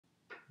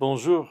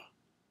Bonjour,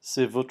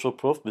 c'est votre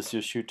prof,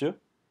 Monsieur Shooter,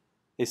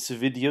 et ce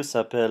vidéo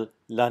s'appelle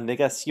La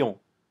Negation,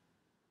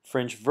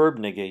 French Verb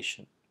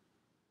Negation,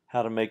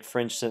 how to make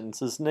French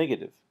sentences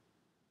negative.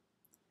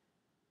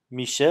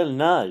 Michel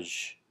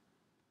nage.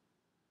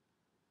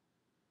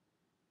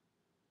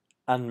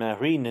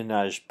 Anne-Marie ne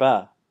nage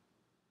pas.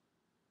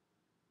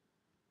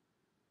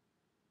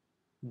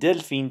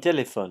 Delphine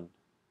téléphone.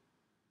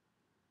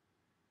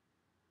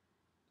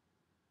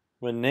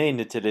 René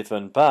ne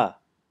téléphone pas.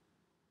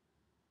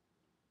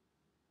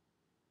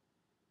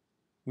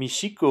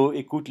 Michiko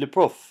écoute le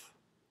prof.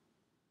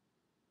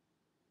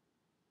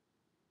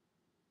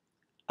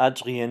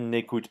 Adrienne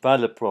n'écoute pas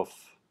le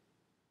prof.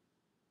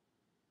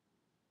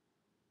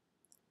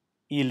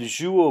 Il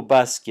joue au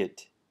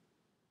basket.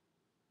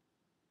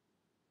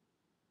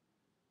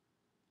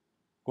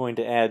 Going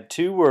to add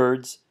two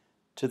words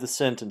to the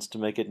sentence to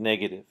make it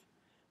negative.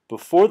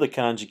 Before the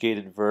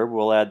conjugated verb,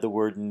 we'll add the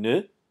word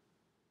ne,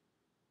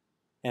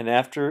 and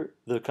after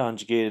the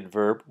conjugated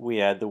verb, we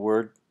add the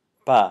word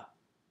pas.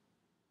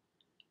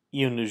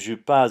 Il ne joue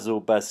pas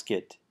au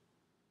basket.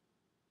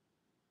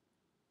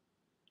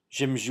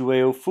 J'aime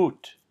jouer au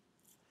foot.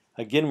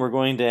 Again, we're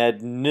going to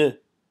add ne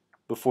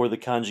before the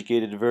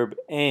conjugated verb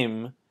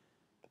aime,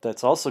 but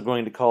that's also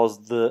going to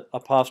cause the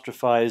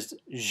apostrophized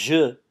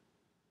je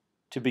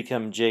to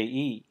become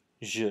je,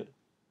 je.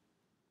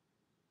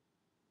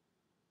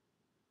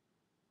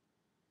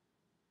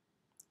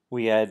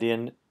 We add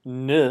in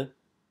ne,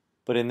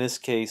 but in this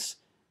case,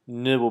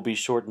 ne will be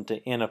shortened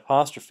to n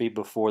apostrophe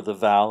before the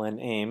vowel in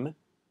aime,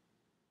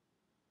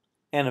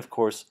 and of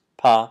course,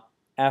 pas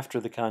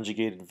after the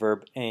conjugated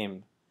verb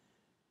aime.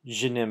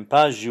 Je n'aime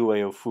pas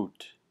jouer au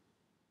foot.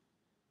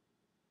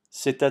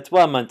 C'est à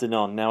toi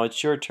maintenant. Now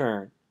it's your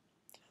turn.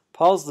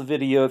 Pause the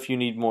video if you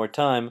need more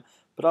time,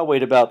 but I'll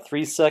wait about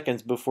 3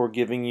 seconds before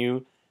giving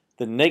you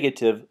the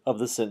negative of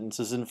the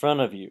sentences in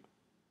front of you.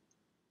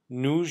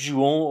 Nous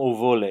jouons au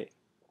volley.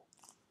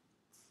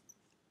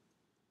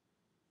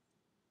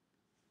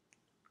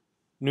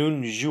 Nous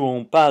ne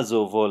jouons pas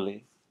au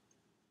volley.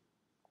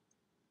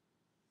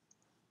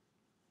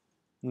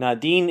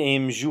 Nadine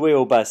aime jouer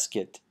au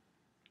basket.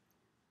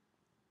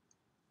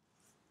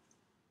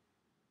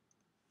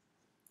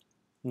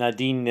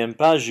 Nadine n'aime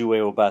pas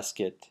jouer au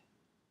basket.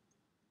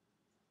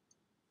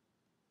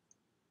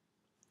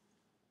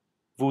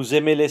 Vous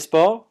aimez les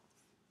sports?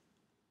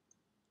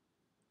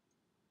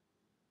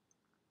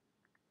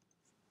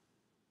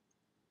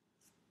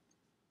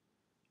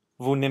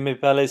 Vous n'aimez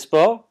pas les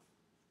sports?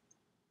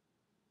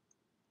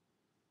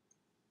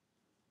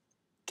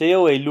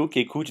 Théo et Luc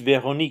écoutent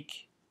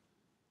Véronique.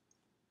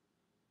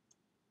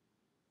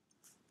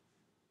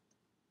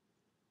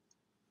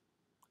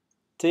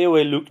 Théo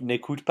et Luc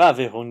n'écoutent pas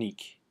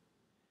Véronique.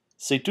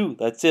 C'est tout,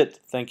 that's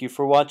it. Thank you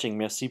for watching.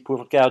 Merci pour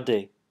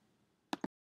regarder.